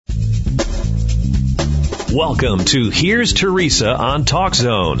Welcome to Here's Teresa on Talk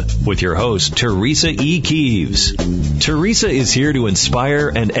Zone with your host, Teresa E. Keeves. Teresa is here to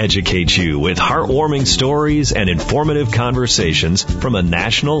inspire and educate you with heartwarming stories and informative conversations from a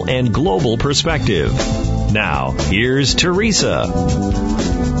national and global perspective. Now, here's Teresa.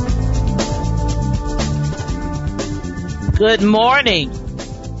 Good morning.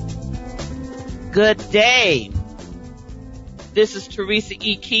 Good day. This is Teresa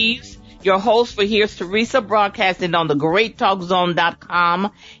E. Keeves, your host for Here's Teresa, broadcasting on the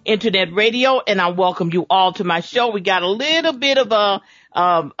GreatTalkZone.com internet radio, and I welcome you all to my show. We got a little bit of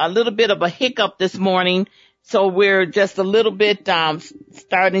a hiccup this morning, so we're just a little bit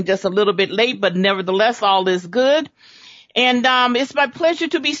starting just a little bit late, but nevertheless, all is good. And it's my pleasure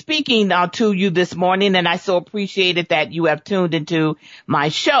to be speaking to you this morning, and I so appreciate it that you have tuned into my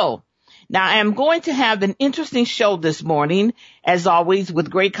show. Now, I'm going to have an interesting show this morning, as always, with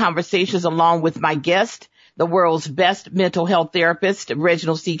great conversations along with my guest, the world's best mental health therapist,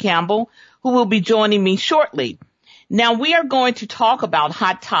 Reginald C. Campbell, who will be joining me shortly. Now, we are going to talk about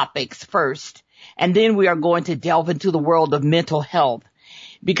hot topics first, and then we are going to delve into the world of mental health.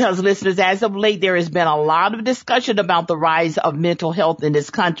 Because, listeners, as of late, there has been a lot of discussion about the rise of mental health in this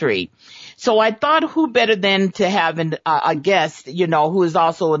country. So I thought who better than to have a guest, who is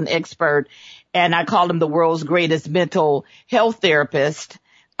also an expert, and I call him the world's greatest mental health therapist,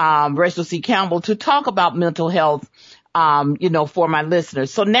 Reginald C. Campbell, to talk about mental health, for my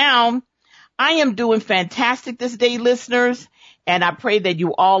listeners. So now I am doing fantastic this day, listeners, and I pray that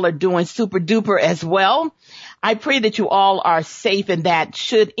you all are doing super duper as well. I pray that you all are safe and that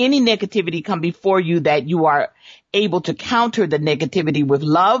should any negativity come before you, that you are able to counter the negativity with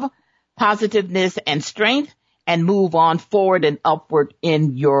love, positiveness, and strength, and move on forward and upward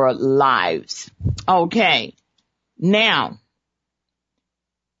in your lives. Okay. Now,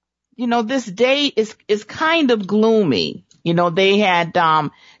 this day is kind of gloomy. They had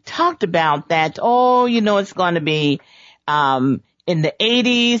talked about that, it's going to be in the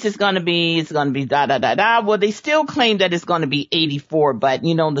 80s, it's going to be da. Well, they still claim that it's going to be 84, but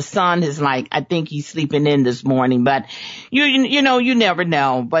the sun is like, I think he's sleeping in this morning, but you never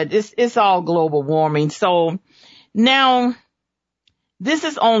know, but it's all global warming. So now this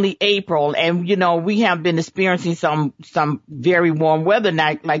is only April, and we have been experiencing some very warm weather,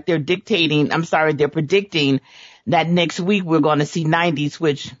 like they're predicting that next week we're going to see 90s,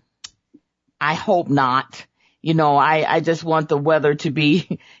 which I hope not. I just want the weather to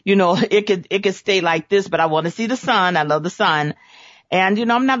be, it could stay like this, but I want to see the sun. I love the sun. And,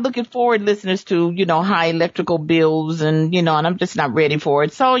 I'm not looking forward, listeners, to, high electrical bills and, and I'm just not ready for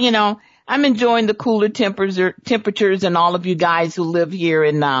it. So, I'm enjoying the cooler temperatures, and all of you guys who live here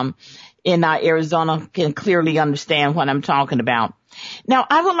in Arizona can clearly understand what I'm talking about. Now,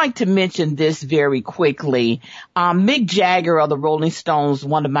 I would like to mention this very quickly. Mick Jagger of the Rolling Stones,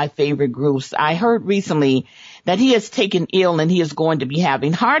 one of my favorite groups, I heard recently that he has taken ill and he is going to be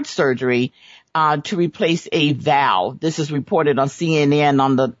having heart surgery to replace a valve. This is reported on CNN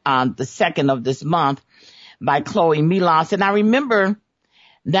on the 2nd of this month by Chloe Milas. And I remember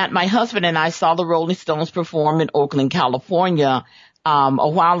that my husband and I saw the Rolling Stones perform in Oakland, California a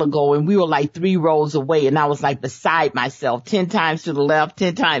while ago, and we were like 3 rows away, and I was like beside myself, 10 times to the left,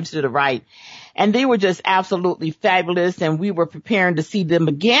 10 times to the right. And they were just absolutely fabulous, and we were preparing to see them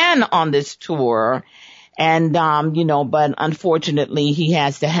again on this tour. And, but unfortunately he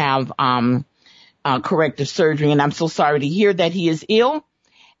has to have corrective surgery, and I'm so sorry to hear that he is ill,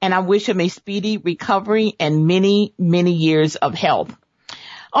 and I wish him a speedy recovery and many, many years of health.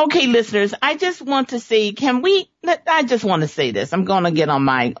 Okay, listeners, I just want to say, I just want to say this. I'm going to get on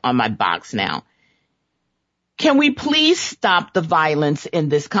my box now. Can we please stop the violence in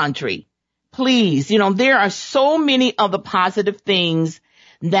this country? Please. There are so many other positive things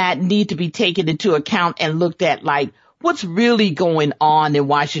that need to be taken into account and looked at, like what's really going on in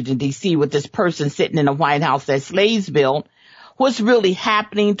Washington, D.C. with this person sitting in the White House that slaves built. What's really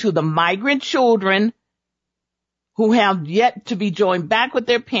happening to the migrant children who have yet to be joined back with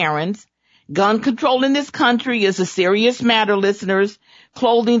their parents. Gun control in this country is a serious matter, listeners.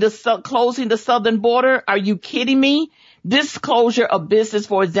 Closing the southern border. Are you kidding me? This closure of business,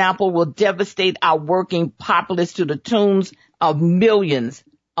 for example, will devastate our working populace to the tunes of millions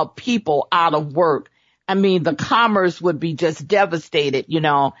of people out of work. I mean, the commerce would be just devastated,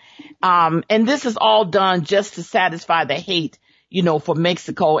 and this is all done just to satisfy the hate, for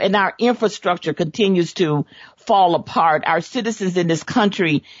Mexico. And our infrastructure continues to fall apart. Our citizens in this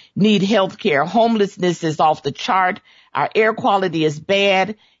country need health care. Homelessness is off the chart. Our air quality is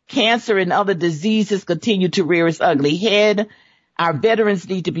bad. Cancer and other diseases continue to rear its ugly head. Our veterans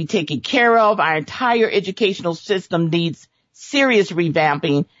need to be taken care of. Our entire educational system needs serious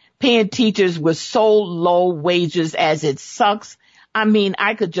revamping. Paying teachers with so low wages as it sucks. I mean,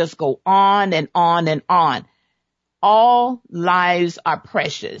 I could just go on and on and on. All lives are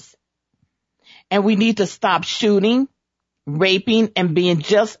precious. And we need to stop shooting, raping, and being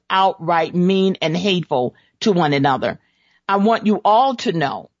just outright mean and hateful to one another. I want you all to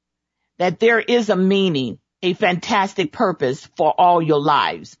know that there is a meaning, a fantastic purpose for all your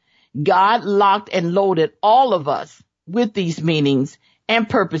lives. God locked and loaded all of us with these meanings and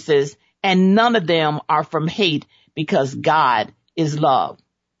purposes, and none of them are from hate because God is love.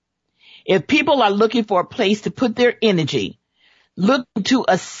 If people are looking for a place to put their energy, look to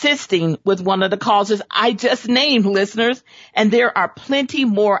assisting with one of the causes I just named, listeners, and there are plenty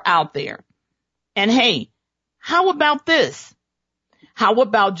more out there. And hey, how about this? How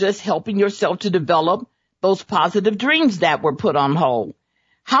about just helping yourself to develop those positive dreams that were put on hold?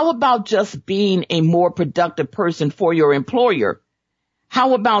 How about just being a more productive person for your employer?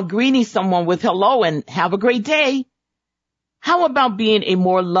 How about greeting someone with hello and have a great day? How about being a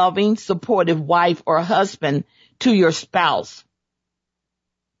more loving, supportive wife or husband to your spouse?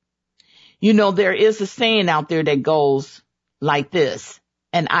 You know, there is a saying out there that goes like this: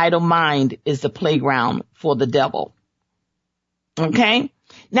 an idle mind is the playground for the devil. Okay?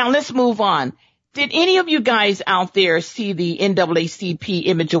 Now let's move on. Did any of you guys out there see the NAACP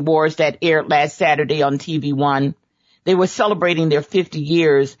Image Awards that aired last Saturday on TV1? They were celebrating their 50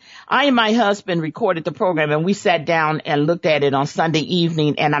 years. I and my husband recorded the program, and we sat down and looked at it on Sunday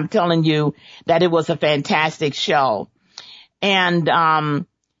evening, and I'm telling you that it was a fantastic show. And,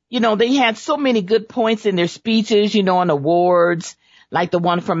 you know, they had so many good points in their speeches, you know, on awards, like the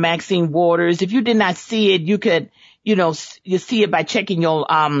one from Maxine Waters. If you did not see it, you could, you know, you see it by checking your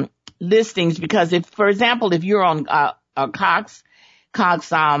listings, because if, for example, if you're on Cox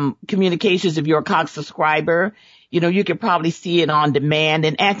Communications, if you're a Cox subscriber, you know, you could probably see it on demand.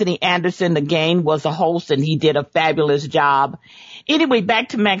 And Anthony Anderson, again, was a host, and he did a fabulous job. Anyway, back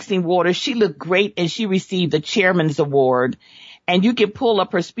to Maxine Waters. She looked great, and she received the Chairman's Award. And you can pull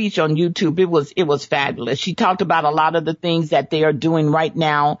up her speech on YouTube. It was fabulous. She talked about a lot of the things that they are doing right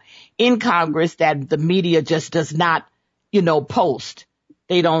now in Congress that the media just does not, you know, post.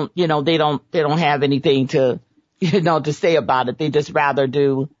 They don't have anything to, you know, to say about it. They just rather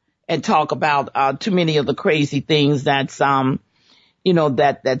do and talk about too many of the crazy things that's you know,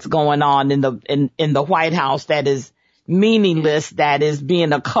 that's going on in the White House that is meaningless, that is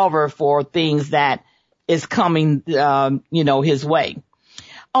being a cover for things that is coming you know, his way.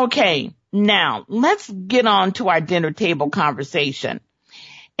 Okay, now let's get on to our dinner table conversation.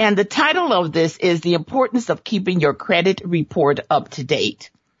 And the title of this is The Importance of Keeping Your Credit Report Up to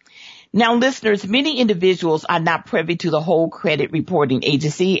Date. Now, listeners, many individuals are not privy to the whole credit reporting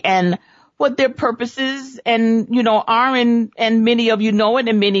agency and what their purposes and, you know, are, and many of you know it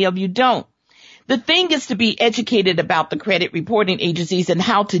and many of you don't. The thing is to be educated about the credit reporting agencies and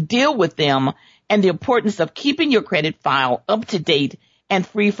how to deal with them, and the importance of keeping your credit file up to date and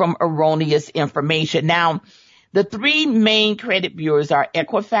free from erroneous information. Now, the three main credit bureaus are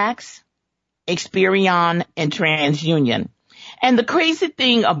Equifax, Experian, and TransUnion. And the crazy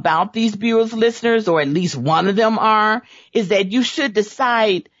thing about these bureaus, listeners, or at least one of them is that you should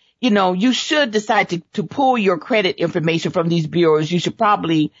decide, to pull your credit information from these bureaus. You should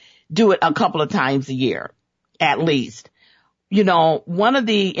probably do it a couple of times a year, at least. You know, one of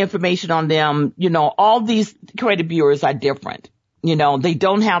the information on them, you know, all these credit bureaus are different. You know, they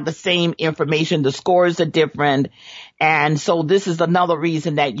don't have the same information. The scores are different. And so this is another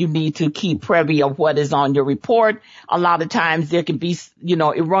reason that you need to keep privy of what is on your report. A lot of times there can be, you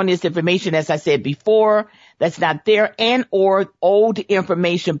know, erroneous information, as I said before, that's not there, and or old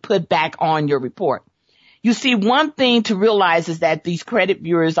information put back on your report. You see, one thing to realize is that these credit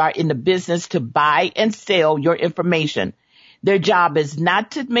bureaus are in the business to buy and sell your information. Their job is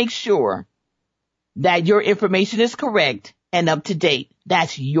not to make sure that your information is correct and up to date.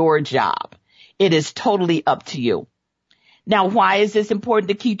 That's your job. It is totally up to you. Now, why is this important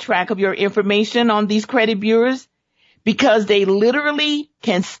to keep track of your information on these credit bureaus? Because they literally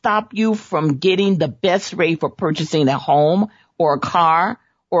can stop you from getting the best rate for purchasing a home or a car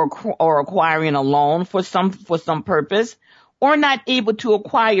or acquiring a loan for some purpose, or not able to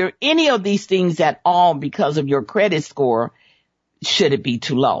acquire any of these things at all because of your credit score, should it be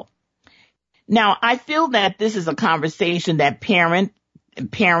too low. Now, I feel that this is a conversation that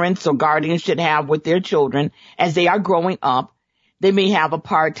parents or guardians should have with their children as they are growing up. They may have a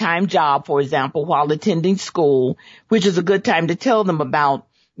part-time job, for example, while attending school, which is a good time to tell them about,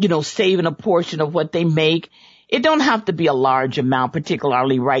 you know, saving a portion of what they make. it don't have to be a large amount,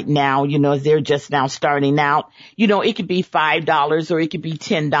 particularly right now, as they're just now starting out. It could be $5 or it could be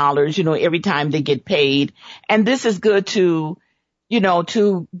 $10, every time they get paid. And this is good to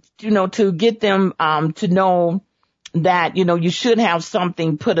get them, to know that, you should have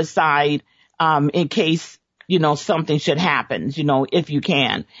something put aside, in case, something should happen, if you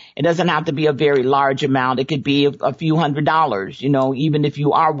can. It doesn't have to be a very large amount. It could be a few $100s, even if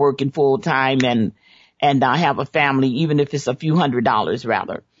you are working full time and have a family, even if it's a few $100s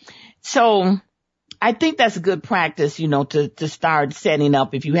rather. So I think that's a good practice, to start setting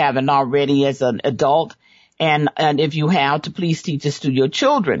up if you haven't already as an adult. And if you have, to please teach this to your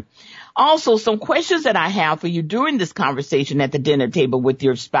children. Also, some questions that I have for you during this conversation at the dinner table with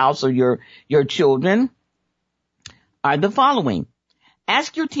your spouse or your children are the following.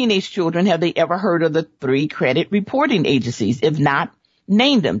 Ask your teenage children, have they ever heard of the 3 credit reporting agencies? If not,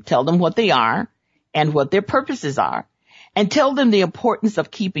 name them. Tell them what they are and what their purposes are. And tell them the importance of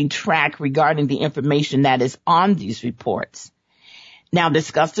keeping track regarding the information that is on these reports. Now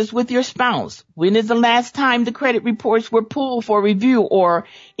discuss this with your spouse. When is the last time the credit reports were pulled for review? Or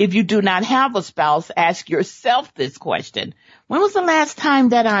if you do not have a spouse, ask yourself this question. When was the last time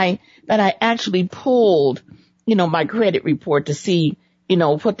that I actually pulled, my credit report to see,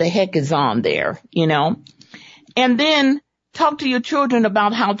 what the heck is on there, And then talk to your children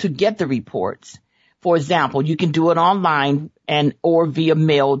about how to get the reports. For example, you can do it online or via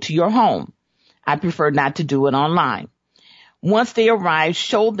mail to your home. I prefer not to do it online. Once they arrive,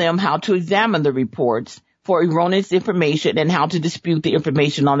 show them how to examine the reports for erroneous information and how to dispute the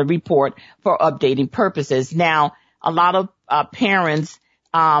information on the report for updating purposes. Now, a lot of parents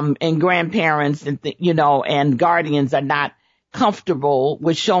and grandparents and guardians are not comfortable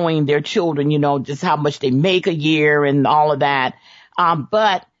with showing their children, just how much they make a year and all of that.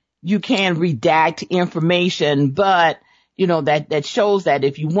 But you can redact information, but that shows that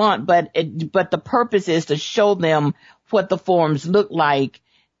if you want, but the purpose is to show them what the forms look like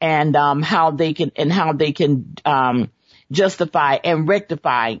and how they can justify and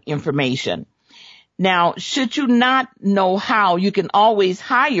rectify information. Now, should you not know how, you can always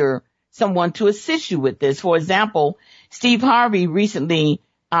hire someone to assist you with this. For example, Steve Harvey recently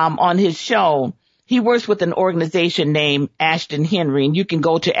on his show, he works with an organization named Ashton Henry, and you can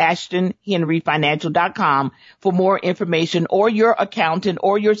go to ashtonhenryfinancial.com for more information, or your accountant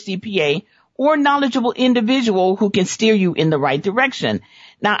or your CPA or knowledgeable individual who can steer you in the right direction.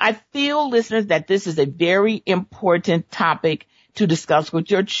 Now, I feel, listeners, that this is a very important topic to discuss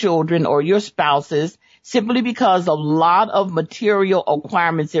with your children or your spouses, simply because a lot of material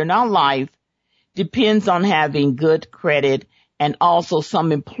requirements in our life depends on having good credit, and also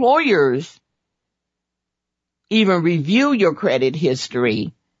some employers even review your credit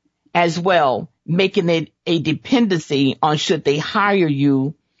history as well, making it a dependency on should they hire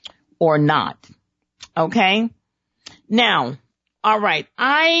you or not. Okay? Now, all right,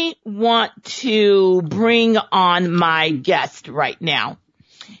 I want to bring on my guest right now.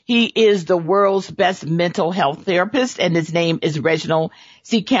 He is the world's best mental health therapist, and his name is Reginald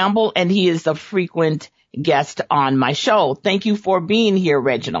C. Campbell, and he is a frequent guest on my show. Thank you for being here,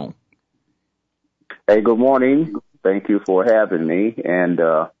 Reginald. Hey, good morning. Thank you for having me. And,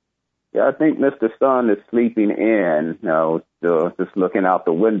 I think Mr. Sun is sleeping in, just looking out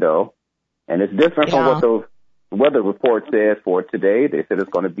the window. And it's different from what the weather report said for today. They said it's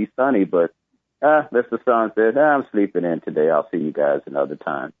going to be sunny, but Mr. Sun said, I'm sleeping in today. I'll see you guys another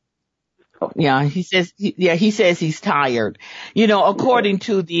time. So. Yeah, he says he's tired. According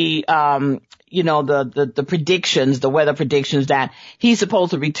to the, the predictions, the weather predictions, that he's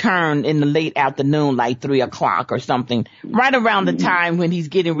supposed to return in the late afternoon, like 3:00 or something, right around the time when he's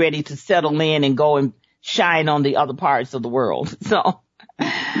getting ready to settle in and go and shine on the other parts of the world. So,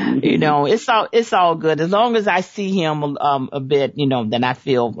 it's all good. As long as I see him a bit, then I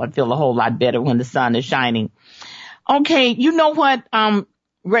feel a whole lot better when the sun is shining. Okay, you know what,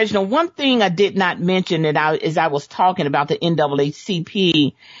 Reginald, one thing I did not mention as I was talking about the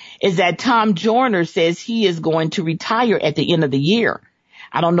NAACP is that Tom Joyner says he is going to retire at the end of the year.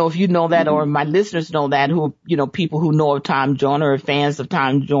 I don't know if you know that or my listeners know that, who, people who know of Tom Joyner or fans of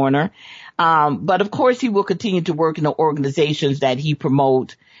Tom Joyner. But of course he will continue to work in the organizations that he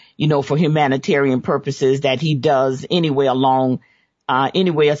promote, for humanitarian purposes that he does anyway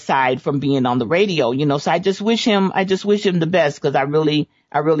aside from being on the radio, so I just wish him the best, because I really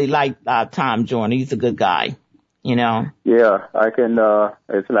like, Tom Joyner. He's a good guy, Yeah, I can,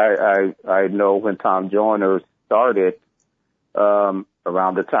 it's like, I know when Tom Joyner started,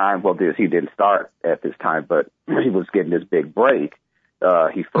 around the time, he didn't start at this time, but he was getting this big break.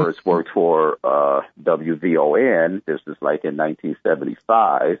 He first worked for WVON. This was like in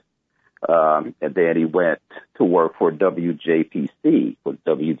 1975. And then he went to work for WJPC. Well,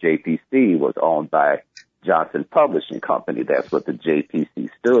 WJPC was owned by Johnson Publishing Company. That's what the JPC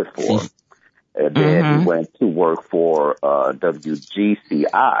stood for. And then he went to work for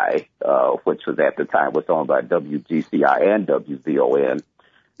WGCI, which was at the time was owned by WGCI and WVON.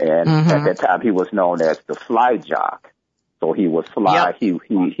 And at that time, he was known as the Fly Jock. So he was fly. Yep.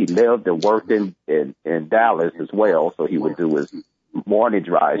 He lived and worked in Dallas as well. So he would do his morning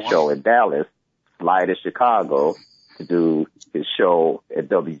drive show in Dallas, fly to Chicago to do his show at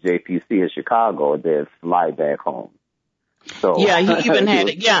WJPC in Chicago, and then fly back home. So he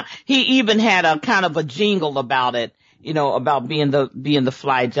even had a kind of a jingle about it, about being the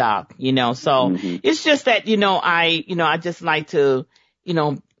fly jock, So it's just that, I just like to,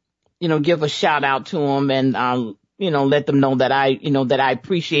 give a shout out to him and let them know that I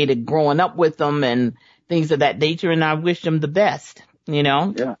appreciated growing up with them and things of that nature, and I wish them the best, Yeah.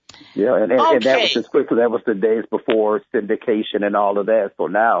 And that was just quick, because that was the days before syndication and all of that. So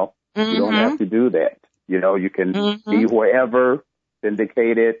now you don't have to do that. You can be wherever,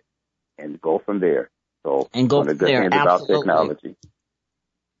 syndicated, and go from there. So and go from there. About technology.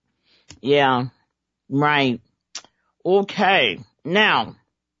 Yeah. Right. Okay. Now.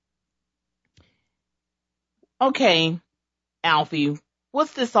 Okay, Alfie,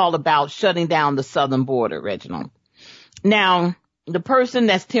 what's this all about, shutting down the southern border, Reginald? Now, the person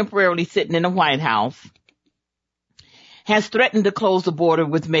that's temporarily sitting in the White House has threatened to close the border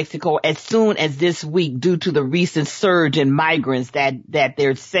with Mexico as soon as this week due to the recent surge in migrants that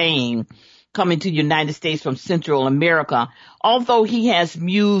they're saying coming to the United States from Central America, although he has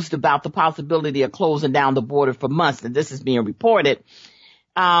mused about the possibility of closing down the border for months, and this is being reported.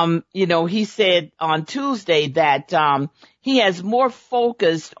 He said on Tuesday that he has more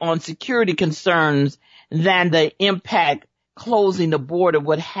focused on security concerns than the impact closing the border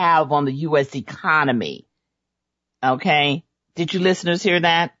would have on the U.S. economy. Okay? Did you listeners hear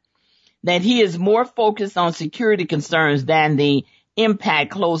that? That he is more focused on security concerns than the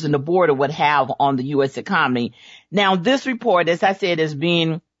impact closing the border would have on the U.S. economy. Now, this report, as I said, is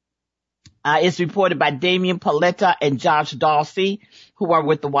reported by Damian Paletta and Josh Dawsey, who are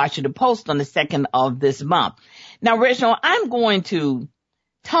with the Washington Post on the 2nd of this month. Now, Reginald, I'm going to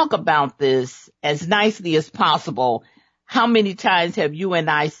talk about this as nicely as possible. How many times have you and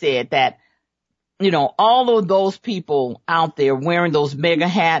I said that, all of those people out there wearing those mega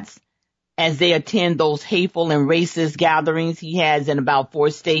hats as they attend those hateful and racist gatherings he has in about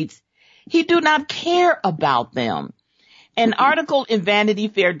 4 states, he do not care about them. An article in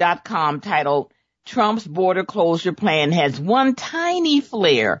VanityFair.com titled Trump's Border Closure Plan Has One Tiny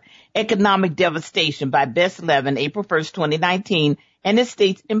Flare, Economic Devastation by Best 11, April 1st, 2019, and it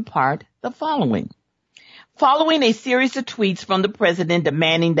states in part the following. Following a series of tweets from the president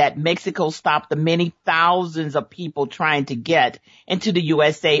demanding that Mexico stop the many thousands of people trying to get into the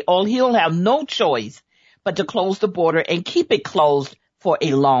USA, he'll have no choice but to close the border and keep it closed for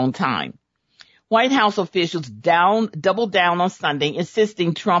a long time. White House officials doubled down on Sunday,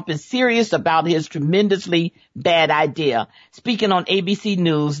 insisting Trump is serious about his tremendously bad idea. Speaking on ABC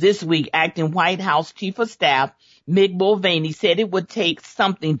News this week, acting White House Chief of Staff Mick Mulvaney said it would take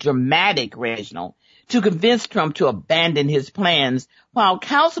something dramatic, Reginald, to convince Trump to abandon his plans, while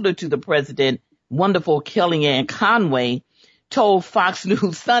counselor to the president, wonderful Kellyanne Conway, told Fox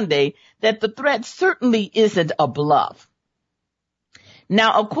News Sunday that the threat certainly isn't a bluff.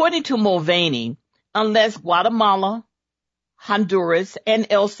 Now, according to Mulvaney, unless Guatemala, Honduras, and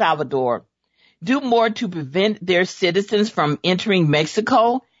El Salvador do more to prevent their citizens from entering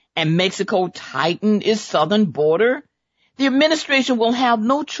Mexico and Mexico tighten its southern border, the administration will have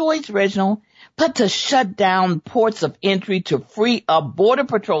no choice, Reginald, but to shut down ports of entry to free up Border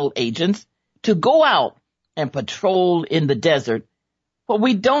Patrol agents to go out and patrol in the desert, where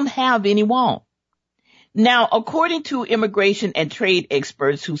we don't have any wall. Now, according to immigration and trade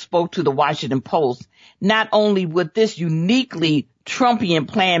experts who spoke to the Washington Post, not only would this uniquely Trumpian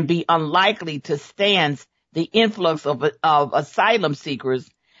plan be unlikely to stand the influx of asylum seekers,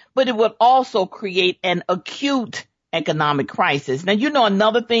 but it would also create an acute economic crisis. Now,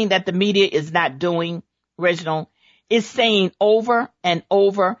 another thing that the media is not doing, Reginald, is saying over and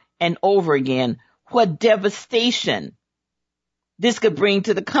over and over again what devastation this could bring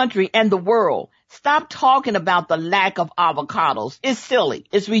to the country and the world. Stop talking about the lack of avocados. It's silly.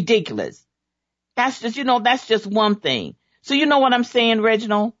 It's ridiculous. That's just one thing. So you know what I'm saying,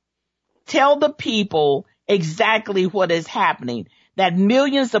 Reginald? Tell the people exactly what is happening, that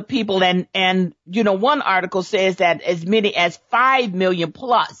millions of people and, you know, one article says that as many as 5 million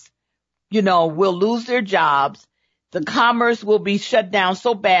plus, you know, will lose their jobs. The commerce will be shut down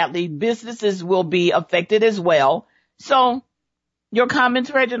so badly. Businesses will be affected as well. So your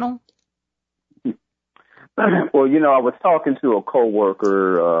comments, Reginald? Well, you know, I was talking to a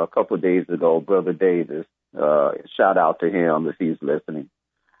coworker a couple of days ago, Brother Davis. Shout out to him if he's listening.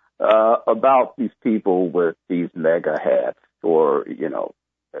 About these people with these mega hats, or, you know,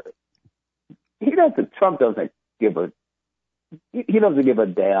 Trump doesn't give a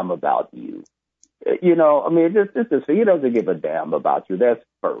damn about you. You know, I mean, he doesn't give a damn about you. That's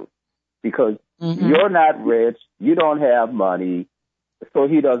first. Because you're not rich, you don't have money, so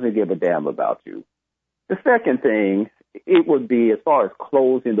he doesn't give a damn about you. The second thing, it would be, as far as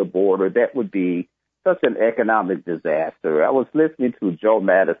closing the border, that would be such an economic disaster. I was listening to Joe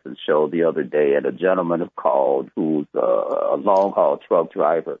Madison's show the other day, and a gentleman called who's a long-haul truck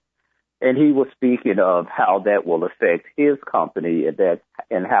driver, and he was speaking of how that will affect his company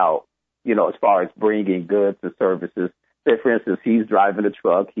and how, you know, as far as bringing goods and services. Say, for instance, he's driving a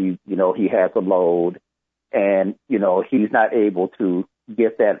truck, he has a load, and, you know, he's not able to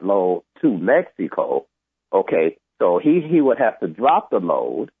get that load to Mexico. Okay, so he would have to drop the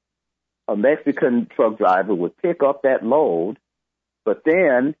load. A Mexican truck driver would pick up that load, but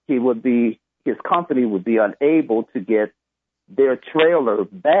then his company would be unable to get their trailer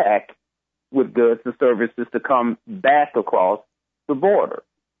back with goods and services to come back across the border.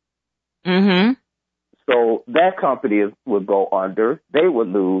 Mm-hmm. So that company would go under. They would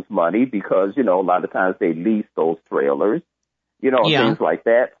lose money because, you know, a lot of times they lease those trailers, you know, things like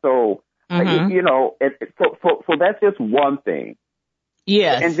that. So, you know, so that's just one thing.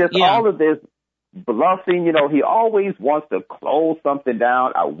 Yes. And just all of this bluffing, you know, he always wants to close something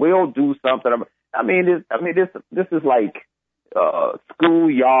down. I will do something. This is like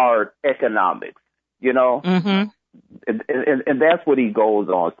schoolyard economics, you know? Mm-hmm. And that's what he goes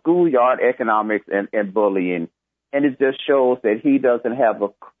on, schoolyard economics and bullying. And it just shows that he doesn't have a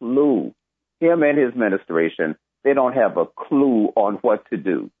clue. Him and his administration, they don't have a clue on what to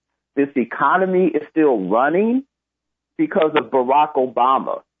do. This economy is still running because of Barack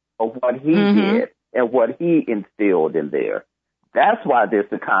Obama, of what he did and what he instilled in there. That's why this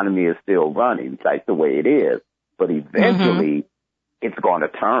economy is still running like the way it is. But eventually, it's going to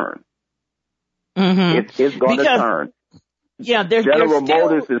turn. It's going to turn. Yeah, General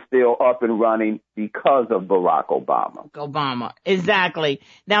Motors is still up and running because of Barack Obama. Exactly.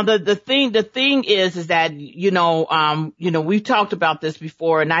 Now the thing is that, you know, we've talked about this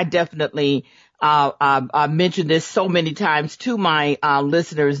before, and I definitely I mentioned this so many times to my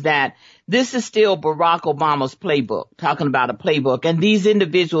listeners that this is still Barack Obama's playbook, talking about a playbook. And these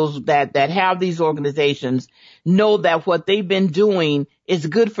individuals that have these organizations know that what they've been doing is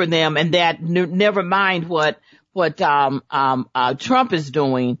good for them, and that never mind what Trump is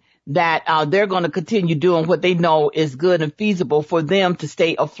doing, that they're going to continue doing what they know is good and feasible for them to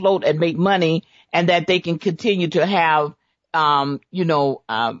stay afloat and make money, and that they can continue to have their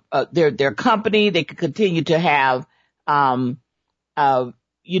company. They can continue to have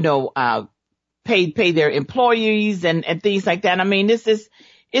pay their employees and things like that. I mean, it's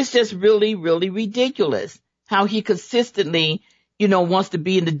just really, really ridiculous how he consistently, you know, wants to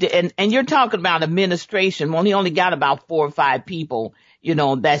be and you're talking about administration. Well, he only got about 4 or 5 people, you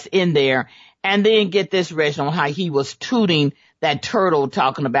know, that's in there. And then get this, Reginald, how he was tooting that turtle,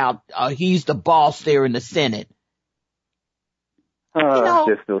 talking about, he's the boss there in the Senate. He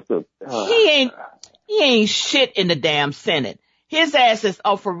ain't shit in the damn Senate. His ass is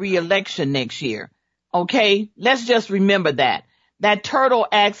up for re-election next year. Okay? Let's just remember that. That turtle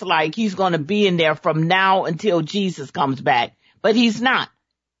acts like he's going to be in there from now until Jesus comes back. But he's not.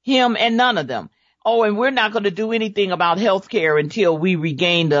 Him and none of them. Oh, and we're not going to do anything about health care until we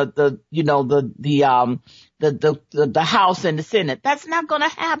regain the House and the Senate. That's not going to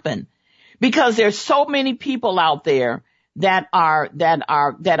happen because there's so many people out there that are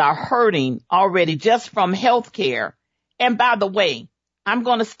hurting already just from health care. And by the way, I'm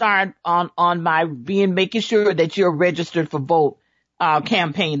going to start on my making sure that you're registered for vote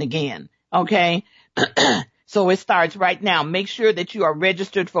campaign again. Okay. So it starts right now. Make sure that you are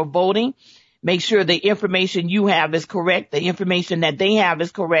registered for voting. Make sure the information you have is correct. The information that they have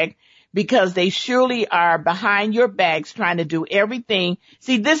is correct, because they surely are behind your backs trying to do everything.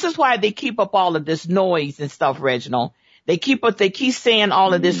 See, this is why they keep up all of this noise and stuff, Reginald. They keep saying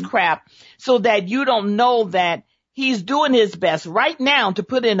all of this crap so that you don't know that he's doing his best right now to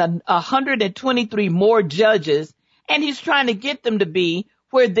put in 123 more judges, and he's trying to get them to be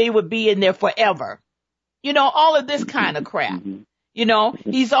where they would be in there forever. You know, all of this kind of crap. You know,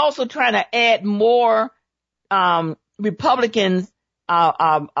 he's also trying to add more Republicans,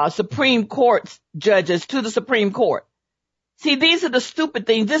 Supreme Court judges to the Supreme Court. See, these are the stupid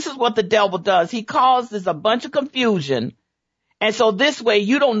things. This is what the devil does. He causes a bunch of confusion. And so this way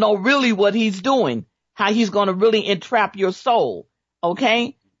you don't know really what he's doing, how he's going to really entrap your soul.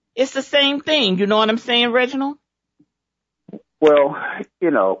 Okay? It's the same thing. You know what I'm saying, Reginald? Well,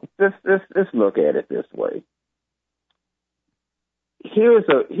 you know, let's look at it this way. Here's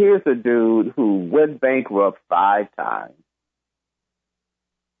a dude who went bankrupt 5 times,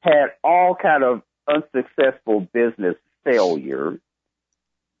 had all kind of unsuccessful business failure.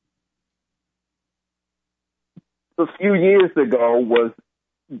 A few years ago was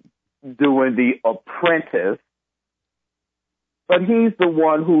doing The Apprentice, but he's the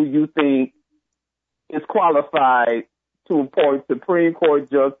one who you think is qualified to appoint Supreme Court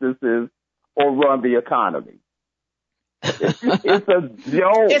justices or run the economy. It's a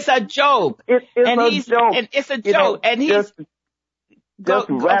joke. It's a joke. It's a joke. And it's a joke. And he's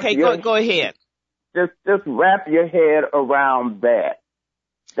go ahead. Just wrap your head around that.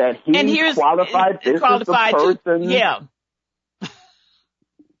 That he's qualified. This is the person. Yeah.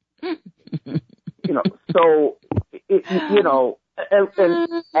 You know. So you know,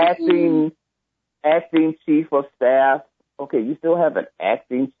 and acting chief of staff. Okay, you still have an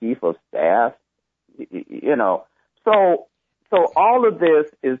acting chief of staff. You know. So all of this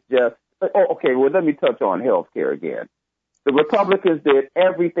is just, okay, well, let me touch on health care again. The Republicans did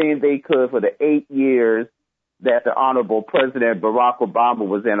everything they could for the 8 years that the Honorable President Barack Obama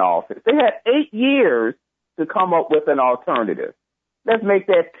was in office. They had 8 years to come up with an alternative. Let's make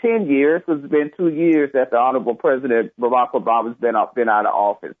that 10 years, because it's been 2 years that the Honorable President Barack Obama's been out of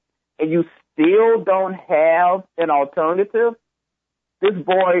office. And you still don't have an alternative? This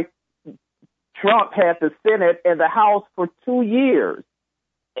boy Trump had the Senate and the House for 2 years,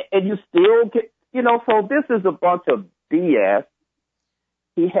 and you still get, you know, so this is a bunch of BS.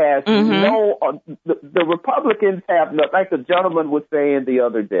 He has the Republicans have, like the gentleman was saying the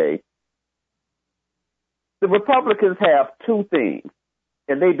other day, the Republicans have 2 things,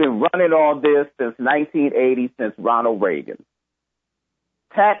 and they've been running on this since 1980, since Ronald Reagan.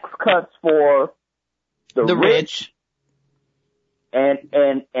 Tax cuts for the rich. And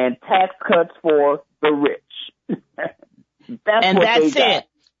tax cuts for the rich. That's it.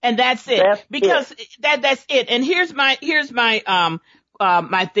 And that's it. Because that's it. And here's my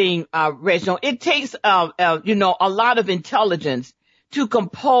my thing, Reginald. It takes you know, a lot of intelligence to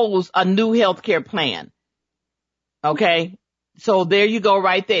compose a new healthcare plan. Okay? So there you go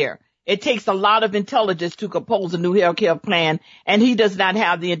right there. It takes a lot of intelligence to compose a new healthcare plan, and he does not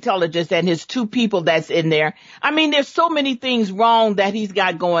have the intelligence, and his 2 people that's in there. I mean, there's so many things wrong that he's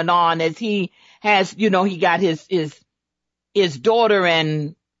got going on, as he has, you know, he got his daughter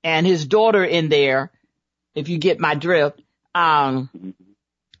and his daughter in there, if you get my drift, in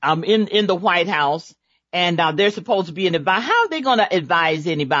the White House, and they're supposed to be an advisor. How are they going to advise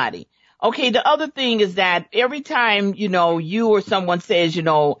anybody? Okay, the other thing is that every time, you know, you or someone says, you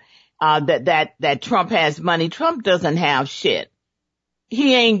know, that Trump has money, Trump doesn't have shit.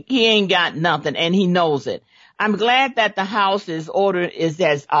 He ain't got nothing, and he knows it. I'm glad that the House has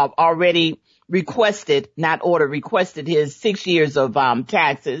already requested his 6 years of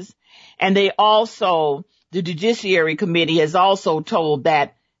taxes. And they also, the Judiciary Committee has also told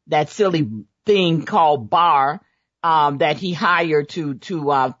that silly thing called Barr, that he hired to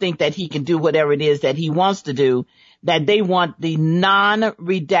think that he can do whatever it is that he wants to do, that they want the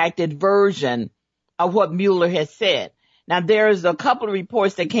non-redacted version of what Mueller has said. Now, there's a couple of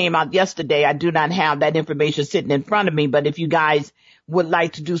reports that came out yesterday. I do not have that information sitting in front of me, but if you guys would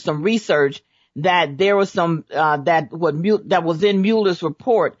like to do some research, that there was some, that was in Mueller's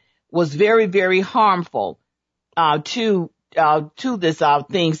report was very, very harmful, to this,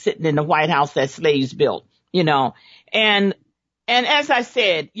 thing sitting in the White House that slaves built, you know. And as I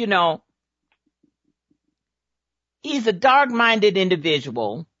said, you know, he's a dark-minded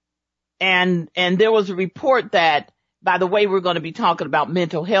individual. And there was a report that, by the way, we're going to be talking about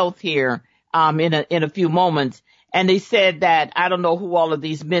mental health here, in a few moments. And they said that, I don't know who all of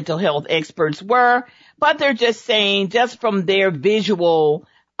these mental health experts were, but they're just saying, just from their visual,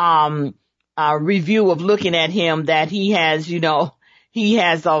 review of looking at him, that he has, you know,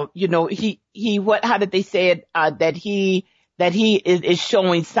 how did they say it? That he is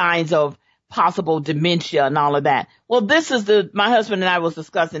showing signs of possible dementia and all of that. Well, my husband and I was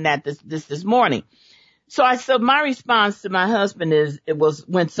discussing that this morning. So my response to my husband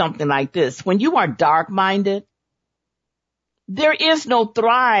went something like this. When you are dark-minded, there is no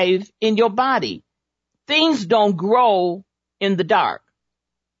thrive in your body. Things don't grow in the dark.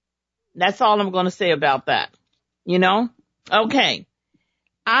 That's all I'm going to say about that. You know? Okay.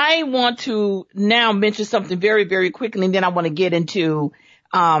 I want to now mention something very, very quickly, and then I want to get into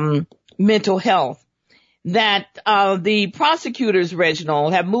mental health. That the prosecutors,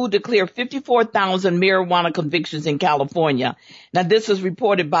 Reginald, have moved to clear 54,000 marijuana convictions in California. Now, this was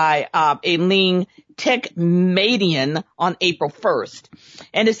reported by Aileen Techmadian on April 1st.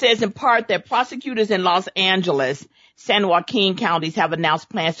 And it says in part that prosecutors in Los Angeles, San Joaquin counties have announced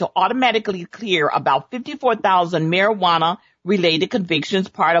plans to automatically clear about 54,000 marijuana-related convictions,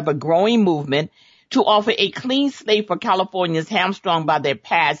 part of a growing movement to offer a clean slate for Californians hamstrung by their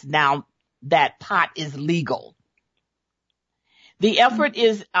past now that pot is legal. The effort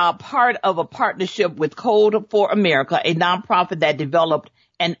is part of a partnership with Code for America, a nonprofit that developed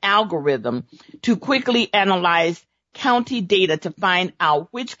an algorithm to quickly analyze county data to find out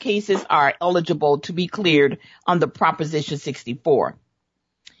which cases are eligible to be cleared under Proposition 64.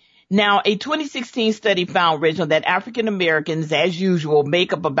 Now, a 2016 study found, Rachel, that African Americans, as usual,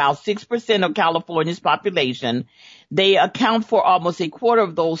 make up about 6% of California's population. They account for almost a quarter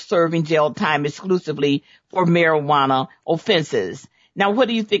of those serving jail time exclusively for marijuana offenses. Now, what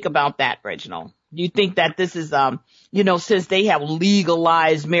do you think about that, Reginald? Do you think that this is, since they have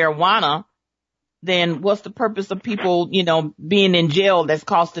legalized marijuana, then what's the purpose of people, being in jail that's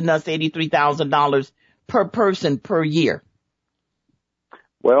costing us $83,000 per person per year?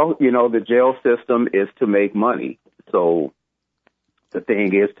 Well, the jail system is to make money. So the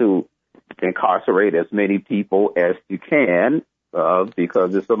thing is to incarcerate as many people as you can,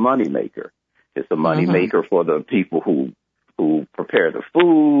 because it's a moneymaker. It's a moneymaker for the people who prepare the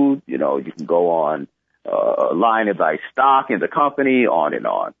food. You can go on a line and buy stock in the company, on and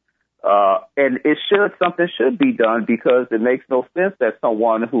on. And something should be done, because it makes no sense that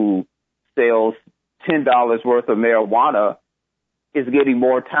someone who sells $10 worth of marijuana is getting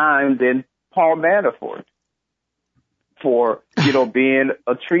more time than Paul Manafort for, being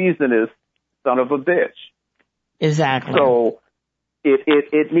a treasonous son of a bitch. Exactly. So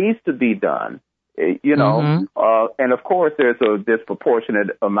it needs to be done, and of course there's a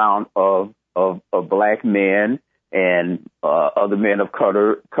disproportionate amount of black men and other men of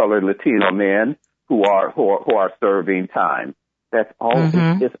color, Latino men who are serving time. That's always,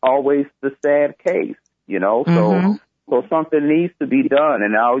 it's always the sad case, So something needs to be done.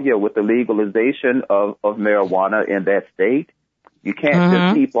 And now, with the legalization of marijuana in that state, you can't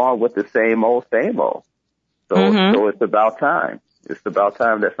just keep on with the same old. So it's about time. It's about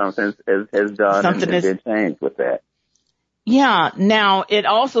time that something has done and been changed with that. Yeah. Now, it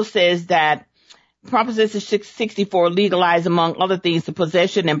also says that Proposition 64 legalized, among other things, the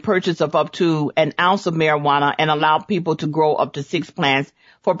possession and purchase of up to an ounce of marijuana and allow people to grow up to 6 plants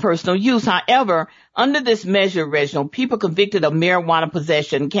for personal use. However, under this measure, Reginald, people convicted of marijuana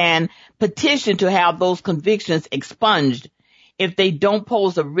possession can petition to have those convictions expunged if they don't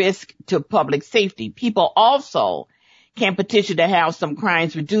pose a risk to public safety. People also can petition to have some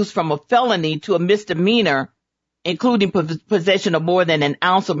crimes reduced from a felony to a misdemeanor, including possession of more than an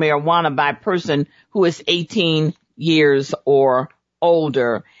ounce of marijuana by a person who is 18 years or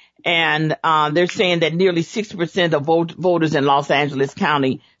older. And they're saying that nearly 60% of voters in Los Angeles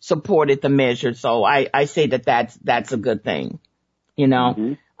County supported the measure. So I say that that's a good thing.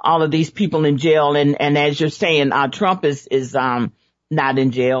 All of these people in jail. And as you're saying, Trump is not in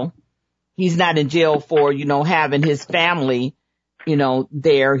jail. He's not in jail for, having his family,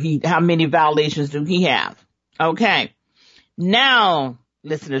 there. How many violations do he have? Okay. Now,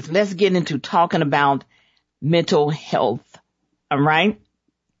 listeners, let's get into talking about mental health. All right.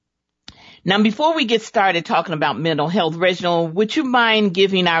 Now, before we get started talking about mental health, Reginald, would you mind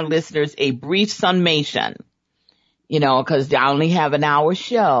giving our listeners a brief summation? Because I only have an hour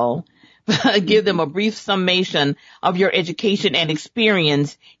show. Give them a brief summation of your education and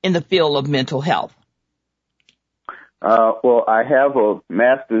experience in the field of mental health. Well, I have a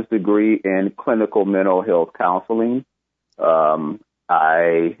master's degree in clinical mental health counseling.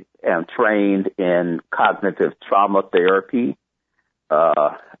 I am trained in cognitive trauma therapy.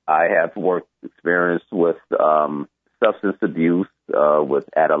 I have experience with substance abuse with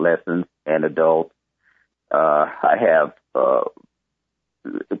adolescents and adults. I have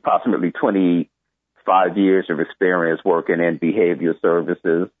approximately 25 years of experience working in behavioral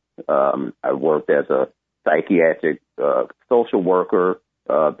services. I worked as a psychiatric social worker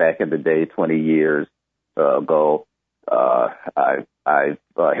back in the day, 20 years ago. I've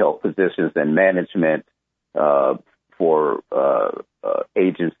held positions in management for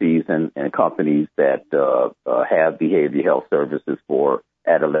agencies and companies that have behavioral health services for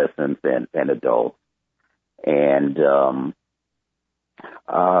adolescents and adults. And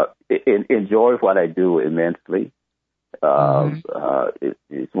Enjoy what I do immensely.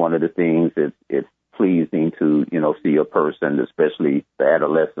 It's one of the things. It's pleasing to see a person, especially the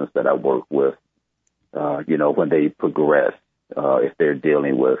adolescents that I work with. When they progress, if they're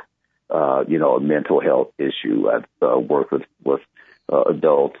dealing with a mental health issue. I've worked with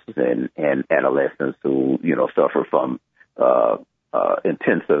adults and adolescents who suffer from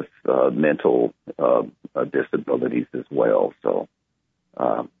intensive mental disabilities as well. So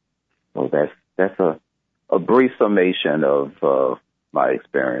that's a brief summation of my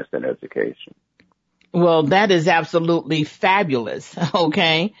experience in education. Well, that is absolutely fabulous.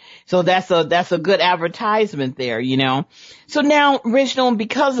 Okay. So that's a good advertisement there, So now, Reginald,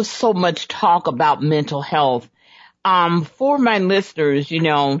 because of so much talk about mental health, for my listeners, you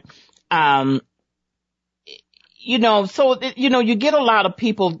get a lot of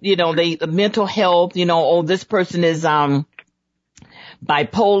people, mental health, this person is,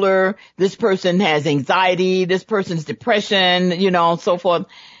 bipolar, this person has anxiety, this person's depression, so forth.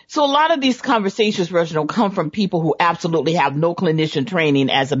 So a lot of these conversations, Reginald, come from people who absolutely have no clinician training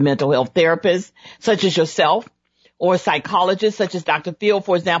as a mental health therapist, such as yourself, or a psychologist, such as Dr. Phil,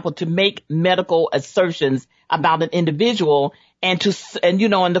 for example, to make medical assertions about an individual and to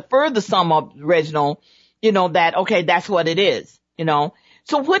further sum up, Reginald, that, okay, that's what it is,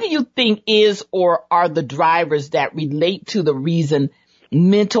 So what do you think is or are the drivers that relate to the reason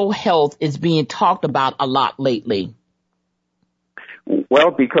mental health is being talked about a lot lately?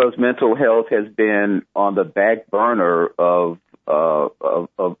 Well, because mental health has been on the back burner of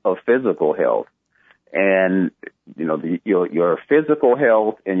physical health, and your physical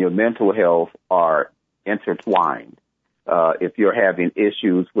health and your mental health are intertwined. If you're having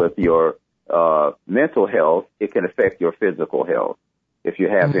issues with your mental health, it can affect your physical health. If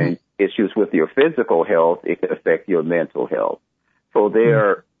you're having issues with your physical health, it can affect your mental health. So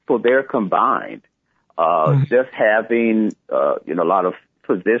they're combined. Just having, a lot of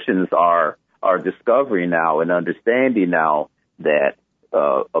physicians are discovering now and understanding now that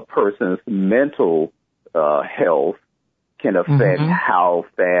a person's mental health can affect how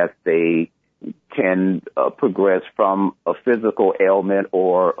fast they can progress from a physical ailment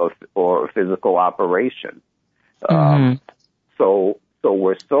or a physical operation. So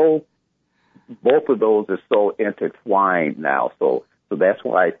both of those are so intertwined now. So that's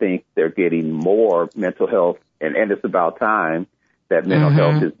why I think they're getting more mental health, and it's about time that mental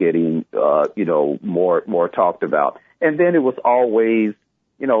health is getting, more talked about. And then it was always,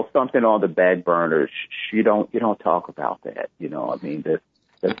 something on the back burner. You don't talk about that.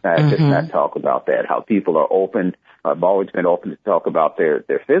 Let's not talk about that. How people are open. I've always been open to talk about their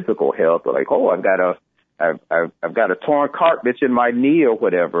physical health. They're like, oh, I've got a torn cartilage in my knee or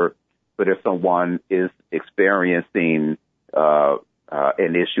whatever. But if someone is experiencing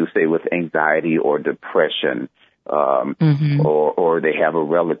an issue, say, with anxiety or depression, or they have a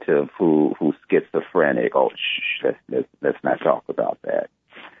relative who's schizophrenic, let's not talk about that.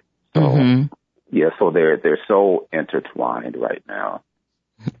 So, so they're so intertwined right now.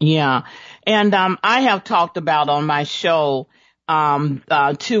 Yeah. And I have talked about on my show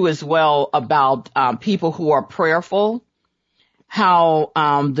too as well about people who are prayerful, how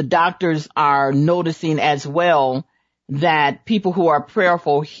the doctors are noticing as well that people who are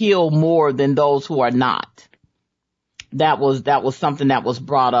prayerful heal more than those who are not. That was something that was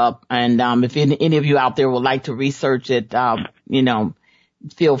brought up. And if any of you out there would like to research it,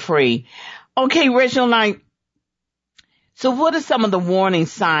 feel free. Okay, Reginald, so what are some of the warning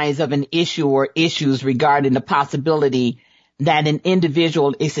signs of an issue or issues regarding the possibility that an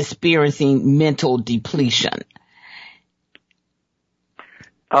individual is experiencing mental depletion?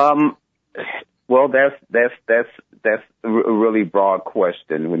 Well, that's a really broad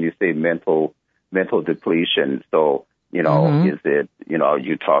question when you say mental depletion. So, is it, are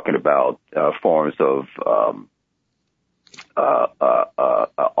you talking about forms of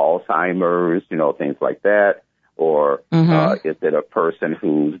Alzheimer's, things like that? Or is it a person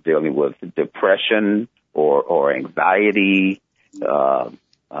who's dealing with depression or anxiety?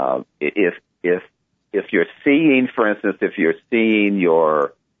 If you're seeing, for instance,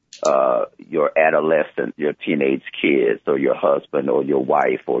 your adolescent, your teenage kids, or your husband, or your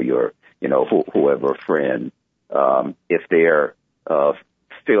wife, or your, whoever friend, if they're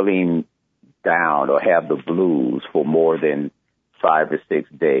feeling down or have the blues for more than 5 or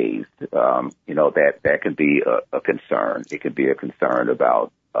 6 days, that can be a concern. It could be a concern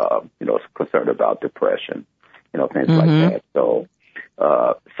about, concern about depression, things like that. So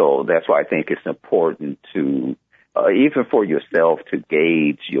that's why I think it's important to, even for yourself, to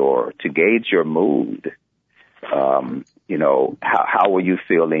gauge your mood. how were you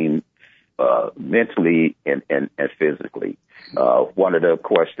feeling mentally and physically? One of the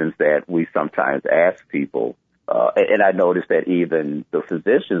questions that we sometimes ask people, and I noticed that even the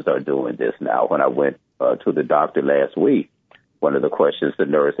physicians are doing this now. When I went to the doctor last week, one of the questions the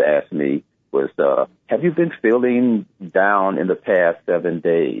nurse asked me was, have you been feeling down in the past 7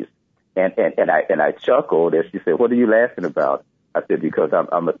 days? And I chuckled as she said, what are you laughing about? I said, because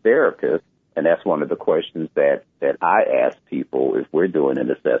I'm a therapist, and that's one of the questions that I ask people if we're doing an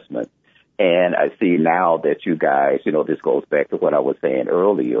assessment. And I see now that you guys, this goes back to what I was saying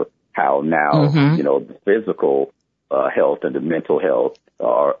earlier, how now, the physical health and the mental health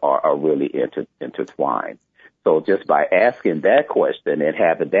are really intertwined. So just by asking that question and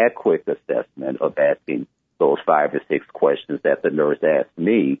having that quick assessment of asking those 5 or 6 questions that the nurse asked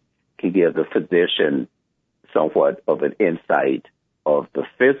me can give the physician somewhat of an insight of the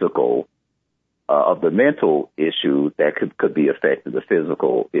physical, of the mental issue that could be affecting the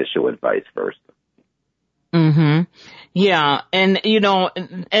physical issue and vice versa. Yeah.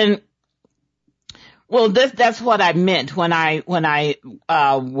 And, well, that's what I meant when I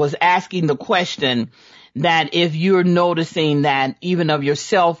was asking the question, that if you're noticing that even of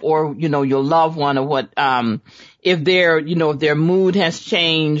yourself or, your loved one or what, if their mood has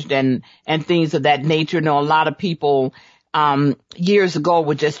changed and things of that nature. A lot of people, years ago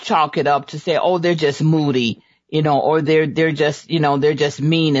would just chalk it up to say, oh, they're just moody, or they're just, they're just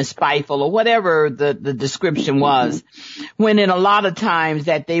mean and spiteful or whatever the description was. When in a lot of times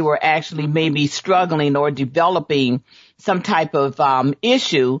that they were actually maybe struggling or developing some type of,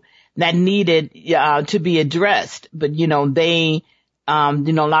 issue that needed to be addressed. But, they, a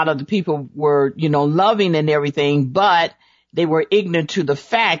lot of the people were, loving and everything, but they were ignorant to the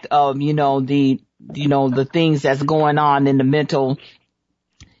fact of, the things that's going on in the mental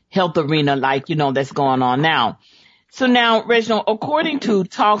health arena, like, that's going on now. So now, Reginald, according to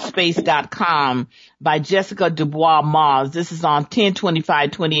Talkspace.com by Jessica Dubois-Moss, this is on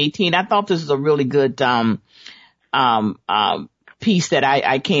 10/25/2018. I thought this was a really good, piece that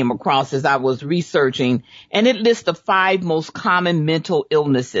I came across as I was researching, and it lists the 5 most common mental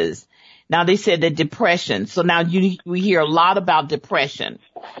illnesses. Now they said that depression. So now we hear a lot about depression.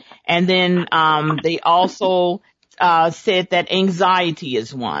 And then, they also, said that anxiety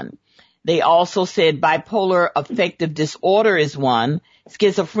is one. They also said bipolar affective disorder is one,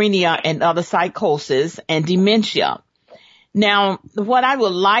 schizophrenia and other psychosis, and dementia. Now, what I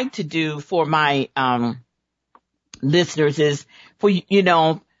would like to do for my, listeners is for,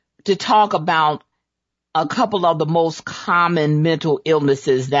 to talk about a couple of the most common mental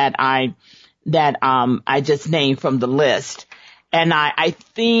illnesses that I just named from the list. And I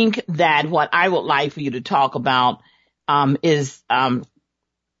think that what I would like for you to talk about, is,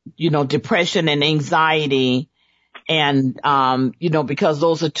 depression and anxiety. And, because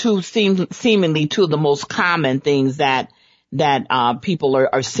those are seemingly two of the most common things that people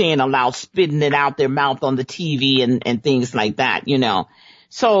are saying aloud, spitting it out their mouth on the TV and things like that,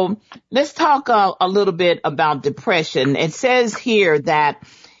 So let's talk a little bit about depression. It says here that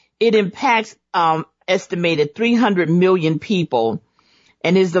it impacts, estimated 300 million people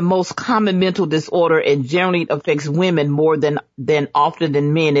and is the most common mental disorder and generally affects women more than often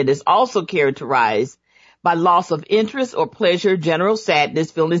than men. It is also characterized by loss of interest or pleasure, general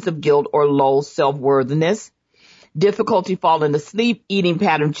sadness, feelings of guilt or low self-worthiness, difficulty falling asleep, eating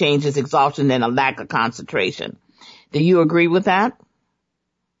pattern changes, exhaustion, and a lack of concentration. Do you agree with that?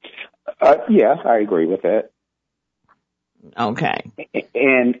 Yeah, I agree with that. Okay.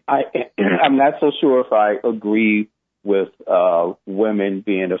 And I'm not so sure if I agree with women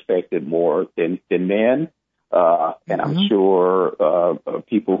being affected more than men. And I'm sure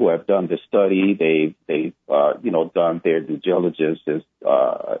people who have done the study, they've done their due diligence as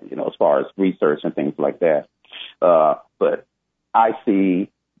far as research and things like that. But I see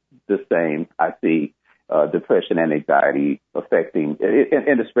the same. I see depression and anxiety affecting,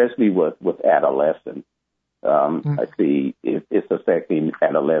 and especially with adolescents. I see it's affecting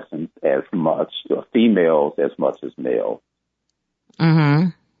adolescents as much, females as much as males.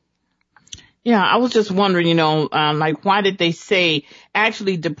 Yeah, I was just wondering, why did they say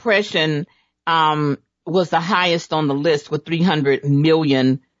actually depression was the highest on the list with 300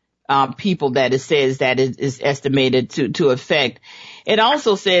 million people that it says that it is estimated to affect. It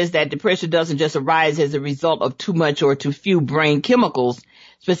also says that depression doesn't just arise as a result of too much or too few brain chemicals,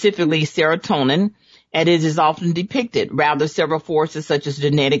 specifically serotonin, and it is often depicted. Rather, several forces such as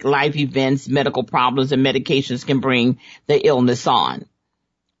genetic, life events, medical problems, and medications can bring the illness on.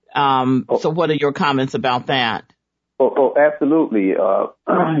 So what are your comments about that? Oh, absolutely.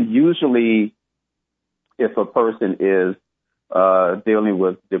 Usually if a person is dealing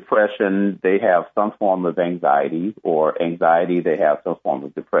with depression, they have some form of anxiety, or anxiety, they have some form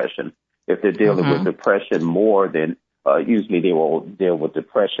of depression. If they're dealing with depression more than, usually they will deal with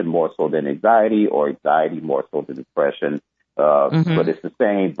depression more so than anxiety, or anxiety more so than depression. But it's the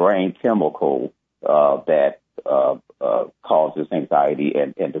same brain chemical that causes anxiety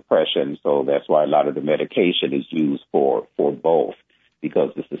and depression. So that's why a lot of the medication is used for both,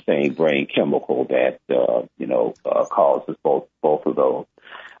 because it's the same brain chemical that, causes both of those.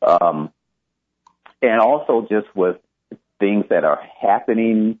 And also just with things that are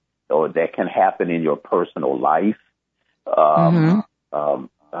happening or that can happen in your personal life.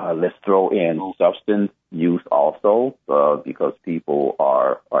 Let's throw in substance use also, because people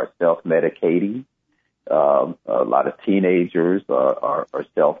are self-medicating. A lot of teenagers are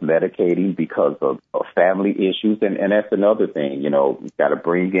self-medicating because of family issues. And that's another thing, we've got to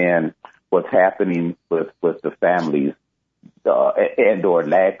bring in what's happening with the families, and or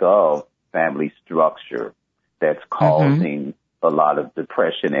lack of family structure that's causing a lot of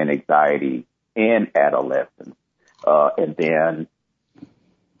depression and anxiety in adolescents. And then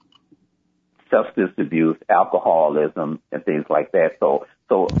substance abuse, alcoholism, and things like that. So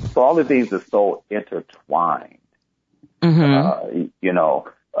all of these are so intertwined, and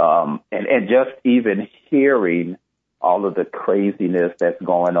just even hearing all of the craziness that's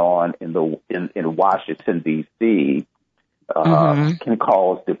going on in Washington, D.C., can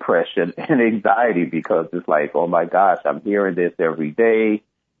cause depression and anxiety, because it's like, oh my gosh, I'm hearing this every day.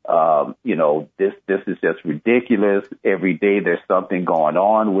 This is just ridiculous. Every day there's something going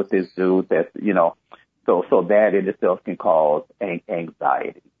on with this dude that's, so that in itself can cause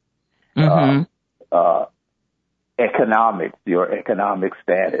anxiety. Economics, your economic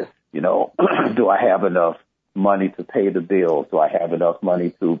status, do I have enough money to pay the bills? Do I have enough money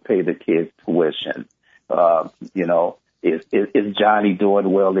to pay the kids' tuition? Is Johnny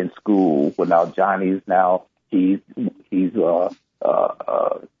doing well in school? Well, now Johnny's he's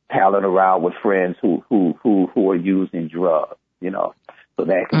palling around with friends who are using drugs, so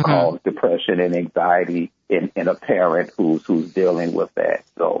that can cause depression and anxiety in a parent who's dealing with that.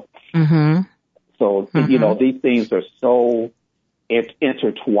 So, these things are so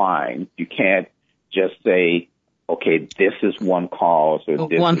intertwined. You can't just say, okay, this is one cause or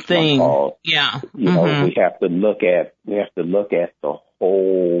this one thing. One cause. Yeah. We have to look at the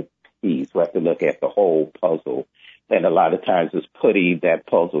whole piece. We have to look at the whole puzzle. And a lot of times it's putting that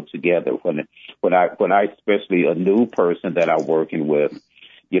puzzle together. When I, especially a new person that I'm working with,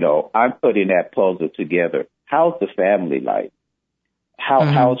 I'm putting that puzzle together. How's the family life?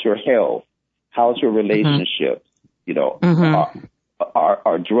 How's your health? How's your relationships?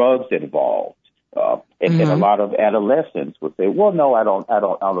 Are drugs involved? And a lot of adolescents would say, well, no, I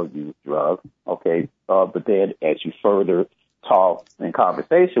don't use drugs. Okay. But then as you further talk in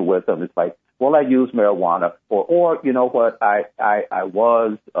conversation with them, it's like, well, I use marijuana, or you know what, I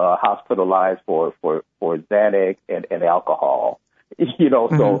was hospitalized for Xanax and alcohol.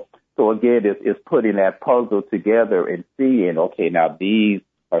 So again, it's putting that puzzle together and seeing, okay, now these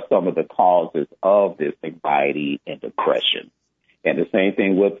are some of the causes of this anxiety and depression. And the same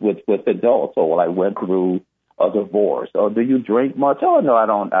thing with adults. So, well, I went through a divorce. Oh, do you drink much? Oh, no, I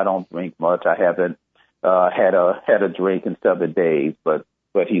don't drink much. I haven't had a drink in 7 days, but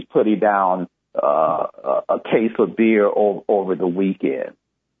he's putting down a case of beer over the weekend,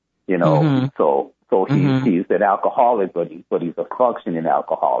 So he's an alcoholic, but he's a functioning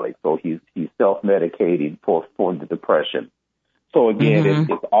alcoholic. So he's self-medicating for the depression. So again,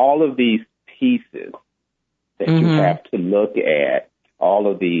 it's all of these pieces that you have to look at, all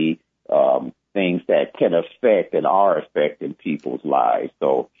of the things that can affect and are affecting people's lives.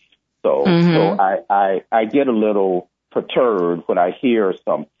 So I get a little perturbed when I hear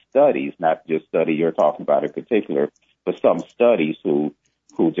some studies, not just study you're talking about in particular, but some studies who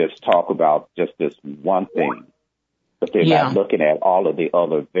just talk about just this one thing, but they're not looking at all of the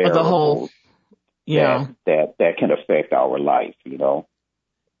other variables that can affect our life,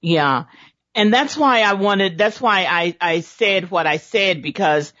 Yeah. And that's why I said what I said,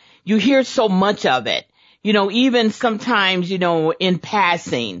 because you hear so much of it, even sometimes, in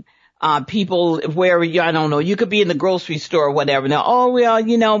passing, people where, I don't know, you could be in the grocery store or whatever. Now,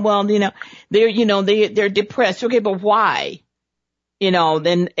 they're depressed. Okay, but why?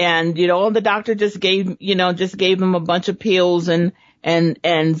 The doctor just gave them a bunch of pills and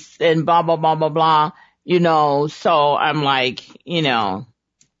blah, blah, blah, blah, blah, so I'm like,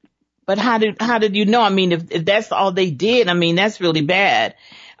 but how did you know? I mean, if that's all they did, I mean, that's really bad.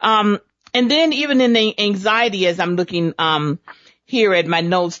 And then even in the anxiety, as I'm looking, here at my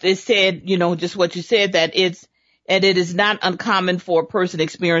notes. It said, just what you said, that it is not uncommon for a person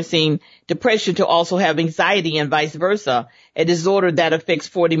experiencing depression to also have anxiety and vice versa, a disorder that affects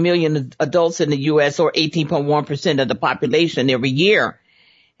 40 million adults in the U.S. or 18.1% of the population every year.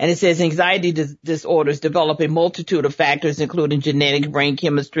 And it says anxiety disorders develop a multitude of factors, including genetic, brain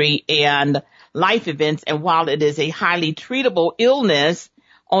chemistry, and life events. And while it is a highly treatable illness,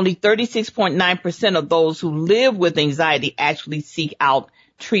 only 36.9% of those who live with anxiety actually seek out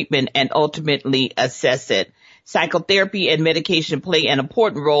treatment and ultimately assess it. Psychotherapy and medication play an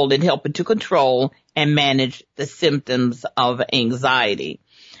important role in helping to control and manage the symptoms of anxiety.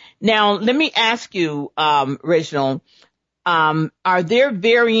 Now, let me ask you, Reginald, are there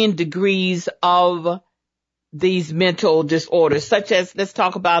varying degrees of these mental disorders, such as, since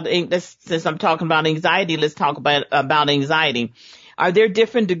I'm talking about anxiety, let's talk about anxiety. Are there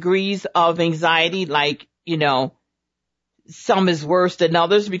different degrees of anxiety, like, some is worse than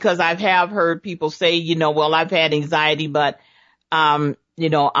others? Because I have heard people say, well, I've had anxiety, but, I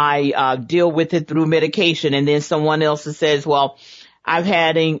deal with it through medication. And then someone else says, well, I've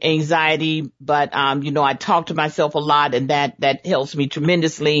had anxiety, but, I talk to myself a lot, and that helps me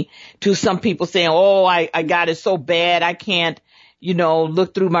tremendously. To some people saying, oh, I got it so bad, I can't,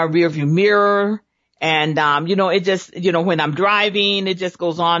 look through my rearview mirror. And, it just, when I'm driving, it just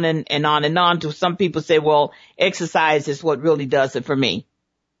goes on and on and on. To some people say, well, exercise is what really does it for me.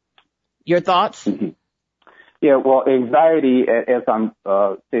 Your thoughts? Mm-hmm. Yeah, well, anxiety, as I'm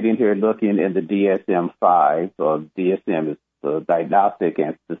sitting here looking in the DSM-5, DSM is the Diagnostic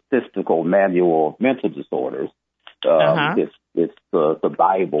and Statistical Manual of Mental Disorders. It's the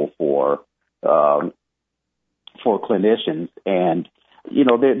Bible for clinicians. And,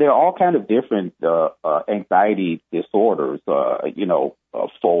 there are all kind of different anxiety disorders, phobias,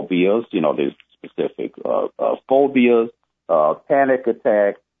 there's specific phobias, panic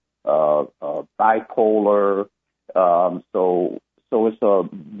attacks, bipolar. So it's a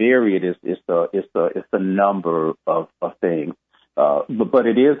myriad. It's a number of things. But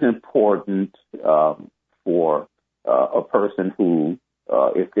it is important for a person who,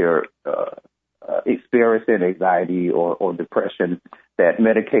 if they're experiencing anxiety or depression, that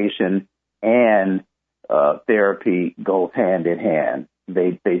medication and therapy goes hand in hand.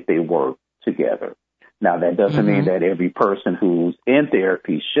 They work together. Now, that doesn't mean that every person who's in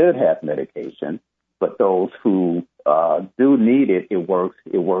therapy should have medication, but those who do need it, it works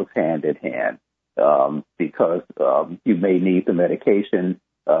hand in hand, because you may need the medication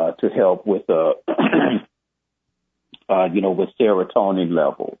to help with with serotonin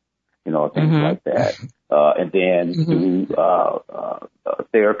levels, things like that. And then through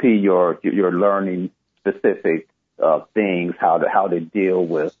therapy, you're learning specific things, how to deal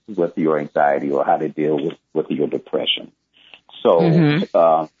with your anxiety or how to deal with your depression. So, it's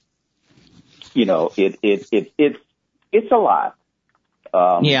a lot.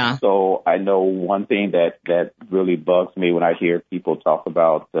 So I know one thing that really bugs me when I hear people talk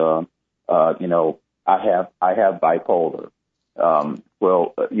about, I have bipolar.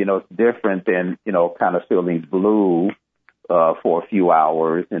 It's different than, kind of feeling blue for a few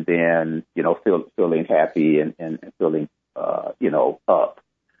hours and then, feeling happy and feeling, up.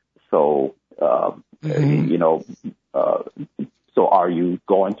 So, so are you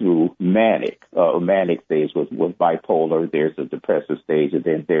going through manic stage with bipolar? There's a depressive stage, and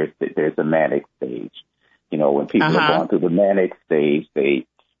then there's a manic stage. When people are going through the manic stage, they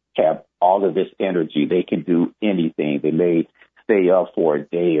have all of this energy. They can do anything. They may stay up for a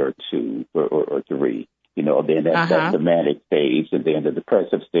day or two or three. Then that's the manic stage. And then the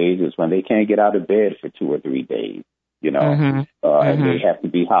depressive stage is when they can't get out of bed for 2 or 3 days, and they have to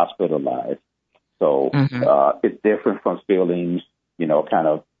be hospitalized. So it's different from feeling, kind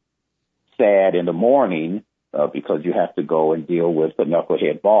of sad in the morning because you have to go and deal with the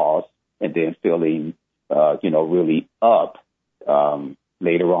knucklehead boss, and then feeling, really up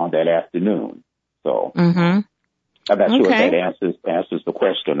later on that afternoon. So I'm not sure if that answers the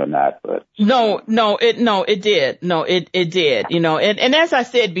question or not, but it did. It did. And as I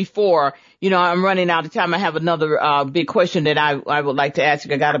said before, I'm running out of time. I have another big question that I would like to ask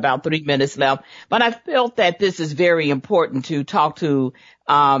you. I got about 3 minutes left, but I felt that this is very important to talk to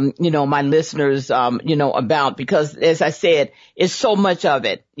my listeners about, because as I said, it's so much of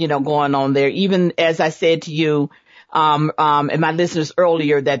it going on there. Even as I said to you and my listeners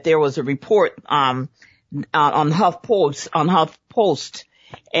earlier, that there was a report on HuffPost,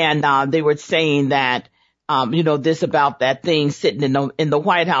 and they were saying that, this about that thing sitting in the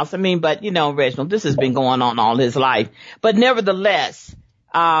White House. I mean, but, Reginald, this has been going on all his life. But nevertheless,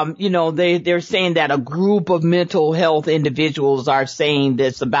 they're saying that a group of mental health individuals are saying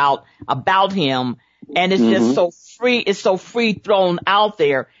this about him. And it's just so free. It's so free thrown out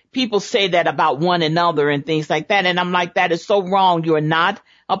there. People say that about one another and things like that. And I'm like, that is so wrong. You are not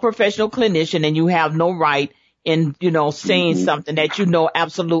a professional clinician and you have no right in, saying something that you know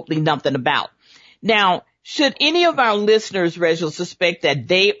absolutely nothing about. Now, should any of our listeners, Reginald, suspect that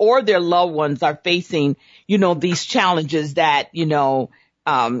they or their loved ones are facing, these challenges that, we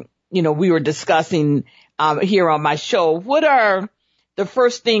were discussing, here on my show, what are the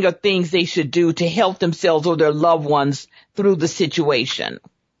first thing or things they should do to help themselves or their loved ones through the situation?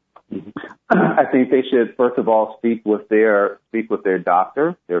 I think they should, first of all, speak with their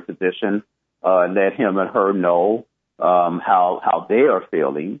doctor, their physician, let him and her know how they are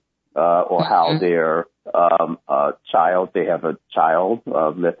feeling, or how their child, they have a child,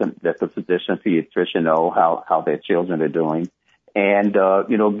 let the physician, pediatrician know how their children are doing, and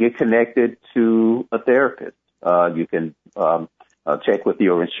get connected to a therapist. You can check with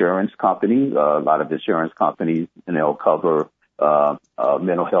your insurance company. A lot of insurance companies, cover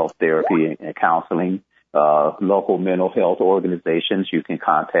mental health therapy and counseling. Local mental health organizations you can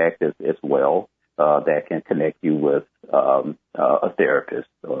contact as well, that can connect you with a therapist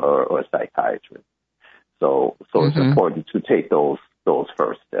or a psychiatrist. So it's important to take those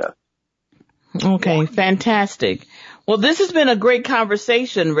first steps. Okay, fantastic. Well, this has been a great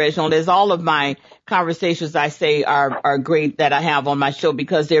conversation, Reginald. As all of my conversations, I say, are great that I have on my show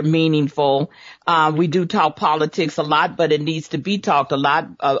because they're meaningful. We do talk politics a lot, but it needs to be talked a lot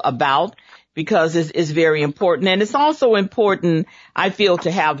about because it's very important. And it's also important, I feel,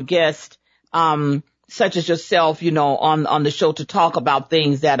 to have guests such as yourself, on the show to talk about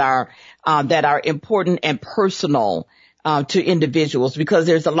things that are important and personal to individuals, because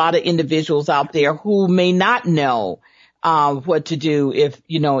there's a lot of individuals out there who may not know what to do if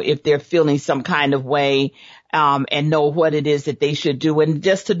they're feeling some kind of way, and know what it is that they should do, and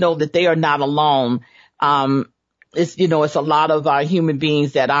just to know that they are not alone. It's a lot of our human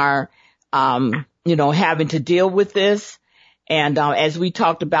beings that are having to deal with this. And as we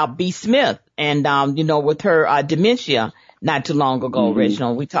talked about B. Smith and with her dementia not too long ago,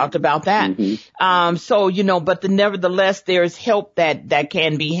 Reginald, we talked about that. But nevertheless, there's help that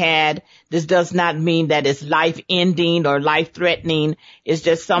can be had. This does not mean that it's life ending or life threatening. It's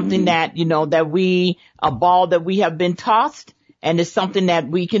just something that, a ball that we have been tossed, and it's something that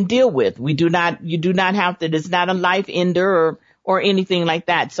we can deal with. You do not have to, it's not a life ender or anything like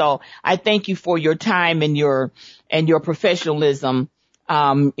that. So I thank you for your time and your professionalism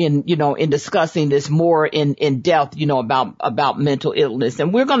in discussing this more in depth, about mental illness.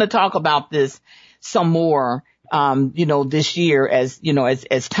 And we're going to talk about this some more, this year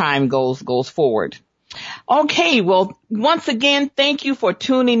as time goes forward. Okay. Well, once again, thank you for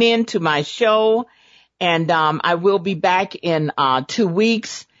tuning in to my show. And, I will be back in, 2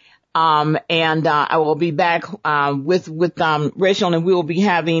 weeks. I will be back, with Reginald, and we will be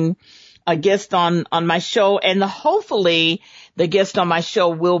having a guest on my show, and hopefully the guest on my show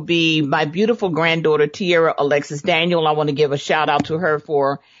will be my beautiful granddaughter, Tierra Alexis Daniel. I want to give a shout out to her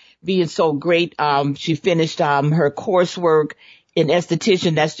for being so great. She finished, her coursework in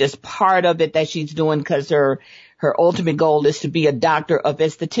esthetician. That's just part of it that she's doing, because her ultimate goal is to be a doctor of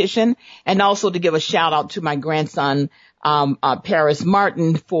esthetician. And also to give a shout out to my grandson, Paris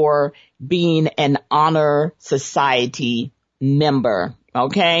Martin, for being an honor society member.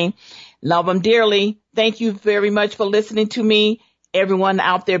 Okay. Love them dearly. Thank you very much for listening to me. Everyone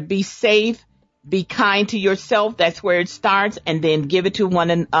out there, be safe, be kind to yourself. That's where it starts. And then give it to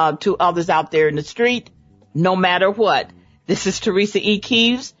to others out there in the street, no matter what. This is Teresa E.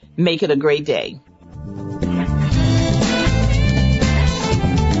 Keeves. Make it a great day.